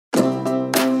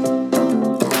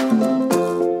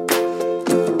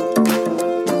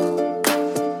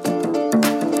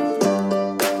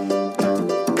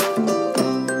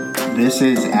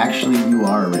This is Actually You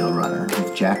Are a Real Runner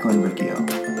with Jacqueline Riccio.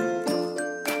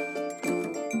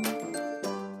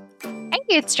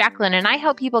 Hey, it's Jacqueline, and I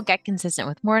help people get consistent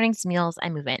with mornings, meals,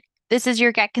 and movement. This is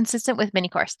your Get Consistent with mini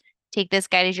course. Take this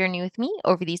guided journey with me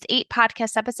over these 8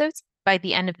 podcast episodes. By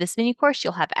the end of this mini course,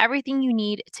 you'll have everything you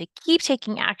need to keep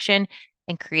taking action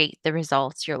and create the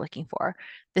results you're looking for.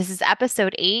 This is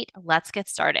episode 8. Let's get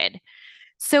started.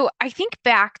 So I think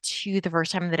back to the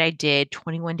first time that I did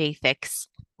 21 Day Fix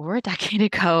over a decade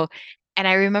ago, and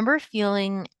I remember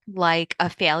feeling like a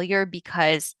failure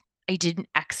because I didn't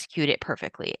execute it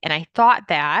perfectly. And I thought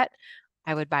that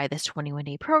I would buy this 21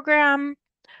 day program,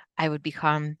 I would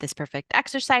become this perfect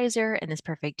exerciser and this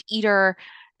perfect eater,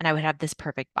 and I would have this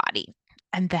perfect body.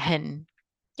 And then,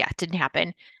 yeah, it didn't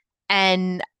happen.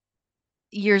 And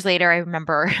years later, I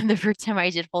remember the first time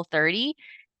I did Full 30,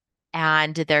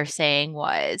 and their saying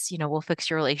was, we'll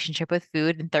fix your relationship with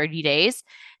food in 30 days.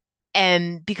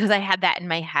 And because I had that in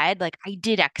my head, like I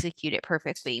did execute it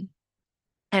perfectly.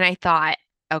 And I thought,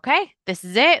 okay, this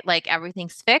is it. Like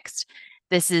everything's fixed.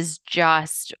 This is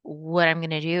just what I'm going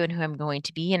to do and who I'm going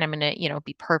to be. And I'm going to,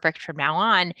 be perfect from now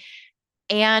on.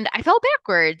 And I fell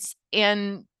backwards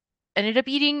and ended up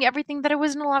eating everything that I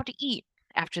wasn't allowed to eat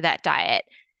after that diet.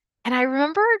 And I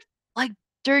remember like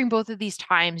during both of these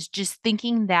times just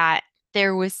thinking that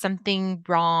there was something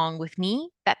wrong with me,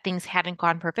 that things hadn't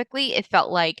gone perfectly. It felt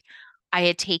like I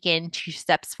had taken 2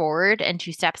 steps forward and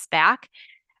 2 steps back.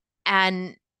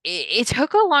 And it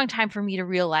took a long time for me to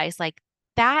realize like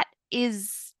that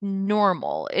is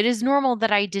normal. It is normal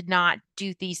that I did not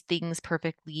do these things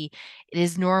perfectly. It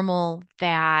is normal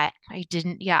that I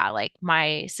didn't, yeah, like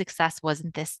my success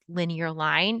wasn't this linear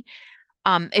line.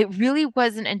 It really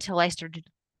wasn't until I started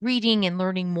reading and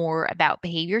learning more about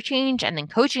behavior change and then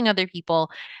coaching other people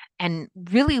and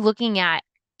really looking at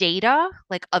data,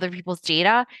 like other people's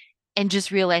data, and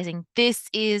just realizing this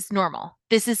is normal.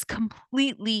 This is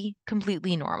completely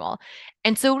normal.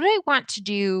 And so, what I want to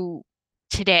do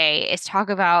today is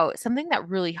talk about something that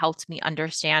really helped me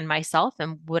understand myself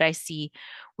and what I see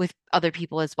with other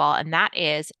people as well. And that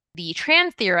is the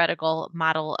trans-theoretical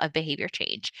model of behavior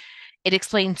change. It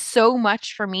explains so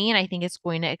much for me, and I think it's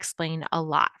going to explain a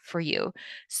lot for you.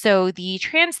 So, the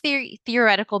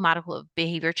trans-theoretical model of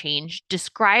behavior change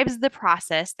describes the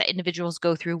process that individuals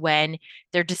go through when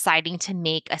they're deciding to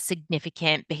make a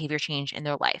significant behavior change in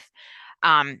their life.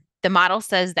 The model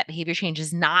says that behavior change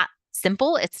is not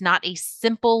simple. It's not a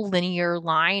simple linear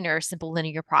line or a simple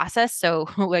linear process. So,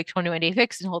 like 21 Day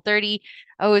Fix and Whole 30,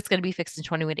 oh, it's going to be fixed in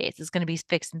 21 days. It's going to be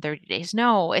fixed in 30 days.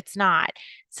 No, it's not.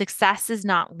 Success is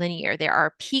not linear. There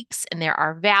are peaks and there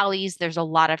are valleys. There's a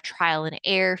lot of trial and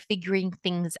error, figuring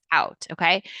things out.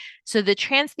 Okay. So, the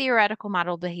trans theoretical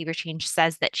model of behavior change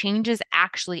says that change is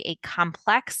actually a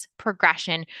complex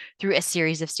progression through a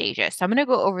series of stages. So, I'm going to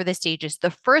go over the stages.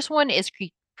 The first one is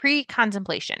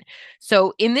pre-contemplation.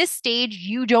 So in this stage,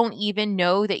 you don't even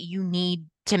know that you need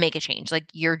to make a change. Like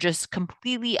you're just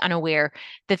completely unaware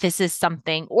that this is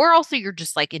something, or also you're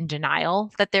just like in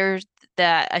denial that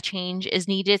a change is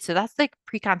needed. So that's like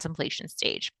pre-contemplation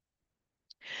stage.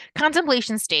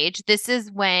 Contemplation stage, this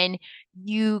is when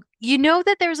you know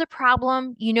that there's a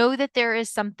problem, you know that there is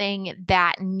something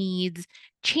that needs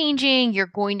changing, you're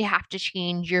going to have to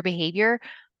change your behavior,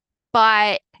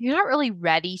 but you're not really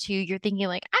ready to. You're thinking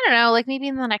like, I don't know, like maybe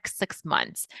in the next 6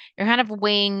 months. You're kind of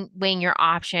weighing your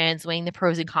options, weighing the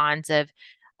pros and cons of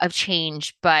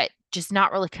change, but just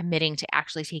not really committing to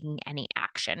actually taking any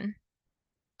action.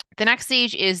 The next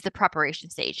stage is the preparation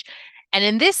stage. And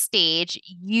in this stage,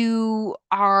 you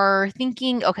are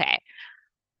thinking, okay,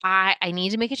 I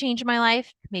need to make a change in my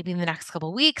life, maybe in the next couple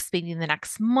of weeks, maybe in the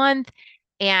next month.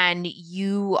 And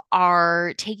you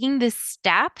are taking the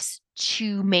steps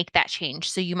to make that change.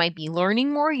 So you might be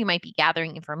learning more, you might be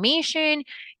gathering information,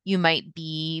 you might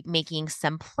be making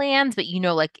some plans, but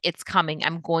like it's coming.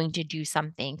 I'm going to do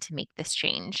something to make this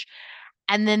change.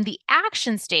 And then the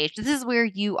action stage, this is where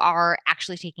you are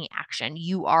actually taking action.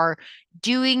 You are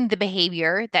doing the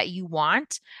behavior that you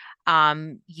want.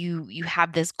 You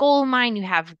have this goal in mind, you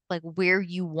have like where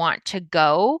you want to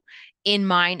go in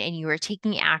mind, and you are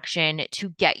taking action to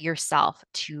get yourself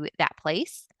to that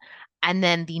place. And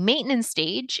then the maintenance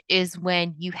stage is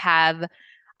when you have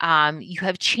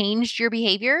changed your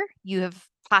behavior, you have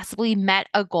possibly met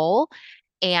a goal,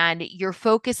 and your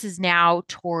focus is now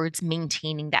towards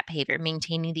maintaining that behavior,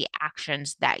 maintaining the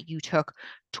actions that you took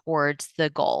towards the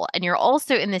goal. And you're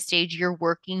also in this stage, you're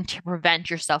working to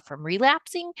prevent yourself from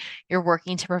relapsing. You're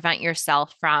working to prevent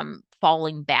yourself from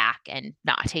falling back and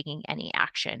not taking any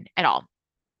action at all.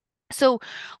 So,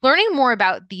 learning more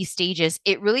about these stages,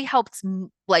 it really helps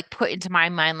like put into my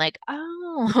mind, like, oh,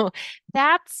 oh,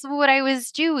 that's what I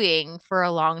was doing for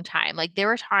a long time. Like there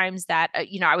were times that,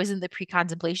 I was in the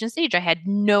pre-contemplation stage. I had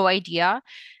no idea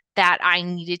that I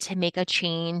needed to make a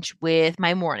change with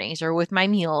my mornings or with my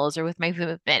meals or with my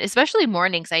movement, especially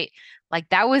mornings. I like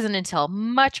that wasn't until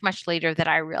much, much later that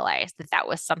I realized that that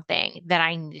was something that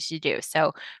I needed to do.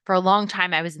 So for a long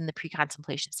time, I was in the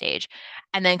pre-contemplation stage.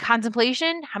 And then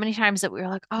contemplation, how many times that we were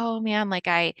like, oh man, like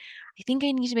I think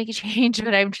I need to make a change,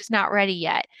 but I'm just not ready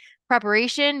yet.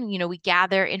 Preparation, we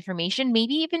gather information,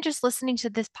 maybe even just listening to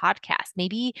this podcast.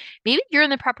 Maybe you're in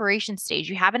the preparation stage.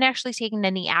 You haven't actually taken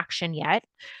any action yet,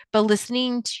 but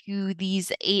listening to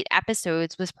these 8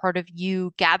 episodes was part of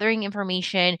you gathering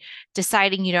information,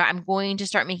 deciding, I'm going to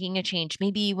start making a change,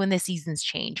 maybe when the seasons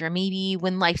change, or maybe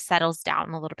when life settles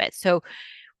down a little bit. So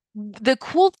the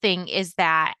cool thing is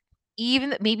that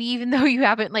even though you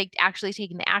haven't like actually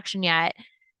taken the action yet,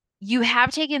 you have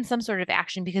taken some sort of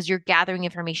action because you're gathering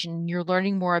information and you're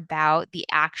learning more about the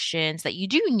actions that you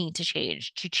do need to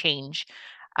change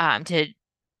to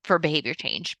for behavior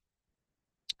change.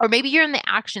 Or maybe you're in the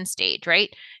action stage, right?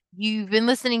 You've been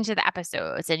listening to the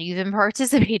episodes and you've been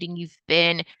participating. You've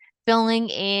been filling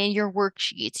in your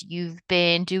worksheets. You've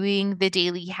been doing the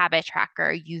daily habit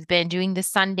tracker. You've been doing the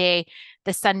Sunday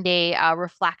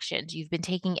reflections. You've been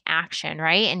taking action,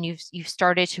 right? And you've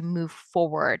started to move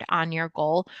forward on your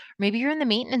goal. Maybe you're in the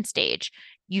maintenance stage.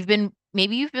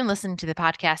 Maybe you've been listening to the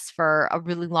podcast for a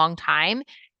really long time,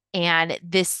 and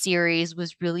this series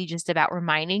was really just about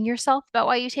reminding yourself about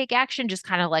why you take action, just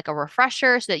kind of like a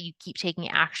refresher so that you keep taking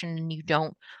action and you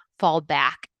don't fall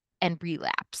back and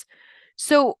relapse.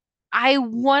 So I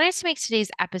wanted to make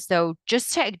today's episode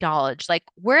just to acknowledge, like,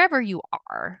 wherever you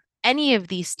are, any of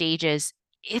these stages,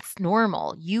 it's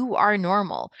normal. You are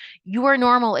normal. You are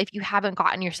normal if you haven't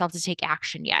gotten yourself to take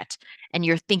action yet and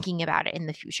you're thinking about it in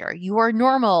the future. You are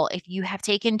normal if you have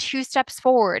taken 2 steps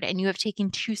forward and you have taken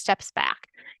 2 steps back.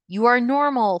 You are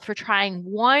normal for trying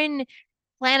one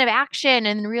plan of action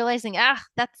and realizing,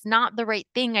 that's not the right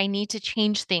thing. I need to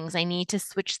change things. I need to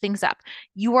switch things up.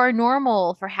 You are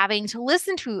normal for having to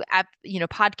listen to,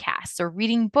 podcasts or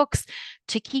reading books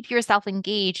to keep yourself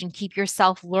engaged and keep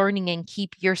yourself learning and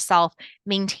keep yourself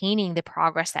maintaining the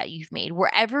progress that you've made.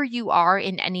 Wherever you are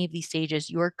in any of these stages,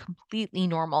 you are completely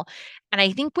normal. And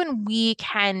I think when we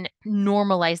can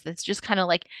normalize this, just kind of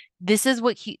like this is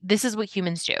what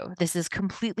humans do. This is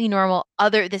completely normal.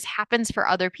 This happens for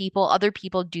other people. Other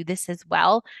people do this as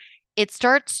well. It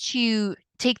starts to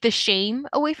take the shame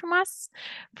away from us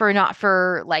for not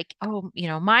for like, oh,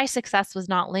 my success was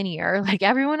not linear. Like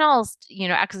everyone else,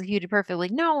 executed perfectly.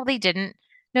 No, they didn't.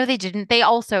 No, they didn't. They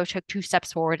also took 2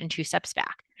 steps forward and 2 steps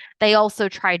back. They also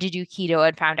tried to do keto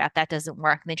and found out that doesn't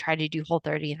work. And they tried to do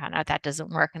Whole30 and found out that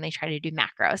doesn't work. And they tried to do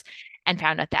macros and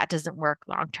found out that doesn't work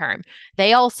long term.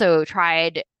 They also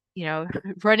tried,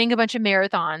 running a bunch of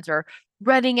marathons or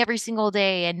running every single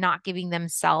day and not giving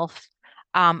themselves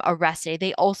a rest day.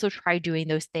 They also tried doing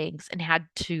those things and had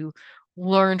to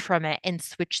learn from it and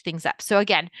switch things up. So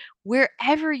again,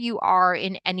 wherever you are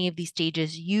in any of these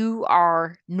stages, you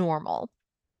are normal.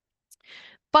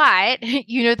 But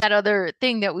that other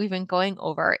thing that we've been going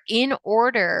over, in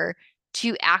order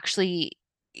to actually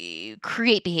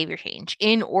create behavior change,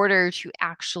 in order to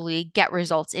actually get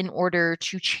results, in order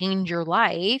to change your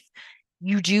life,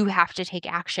 you do have to take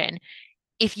action.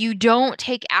 If you don't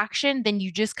take action, then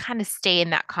you just kind of stay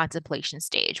in that contemplation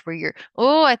stage where you're,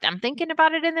 oh, I'm thinking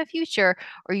about it in the future,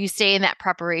 or you stay in that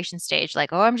preparation stage,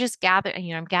 like, oh, I'm just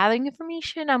gathering, I'm gathering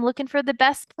information, I'm looking for the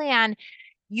best plan.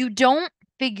 You don't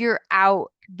figure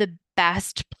out the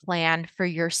best plan for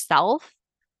yourself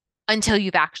until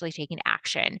you've actually taken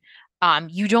action.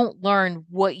 You don't learn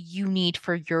what you need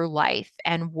for your life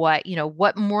and what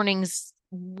mornings,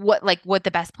 what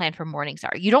the best plan for mornings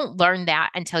are. You don't learn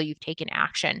that until you've taken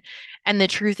action. And the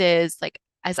truth is, like,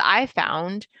 as I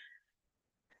found,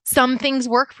 some things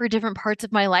work for different parts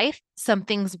of my life. Some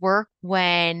things work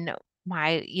when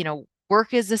my,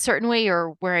 work is a certain way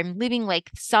or where I'm living. Like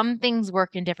some things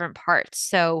work in different parts.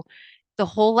 So the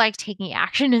whole like taking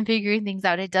action and figuring things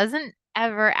out, it doesn't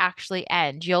ever actually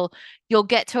end. You'll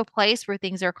get to a place where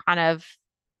things are kind of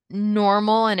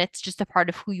normal and it's just a part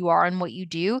of who you are and what you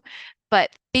do.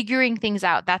 But figuring things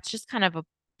out, that's just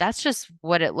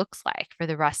what it looks like for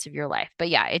the rest of your life. But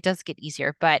yeah, it does get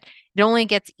easier, but it only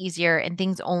gets easier and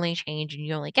things only change and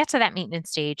you only get to that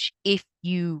maintenance stage if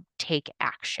you take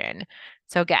action.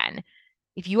 So again,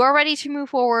 if you are ready to move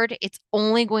forward, it's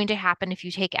only going to happen if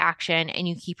you take action and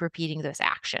you keep repeating those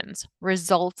actions.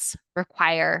 Results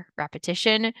require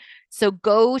repetition. So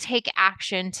go take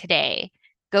action today.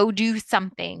 Go do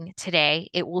something today.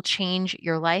 It will change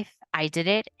your life I did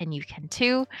it and you can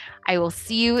too. I will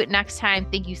see you next time.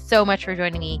 Thank you so much for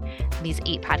joining me in these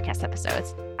 8 podcast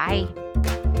episodes. Bye.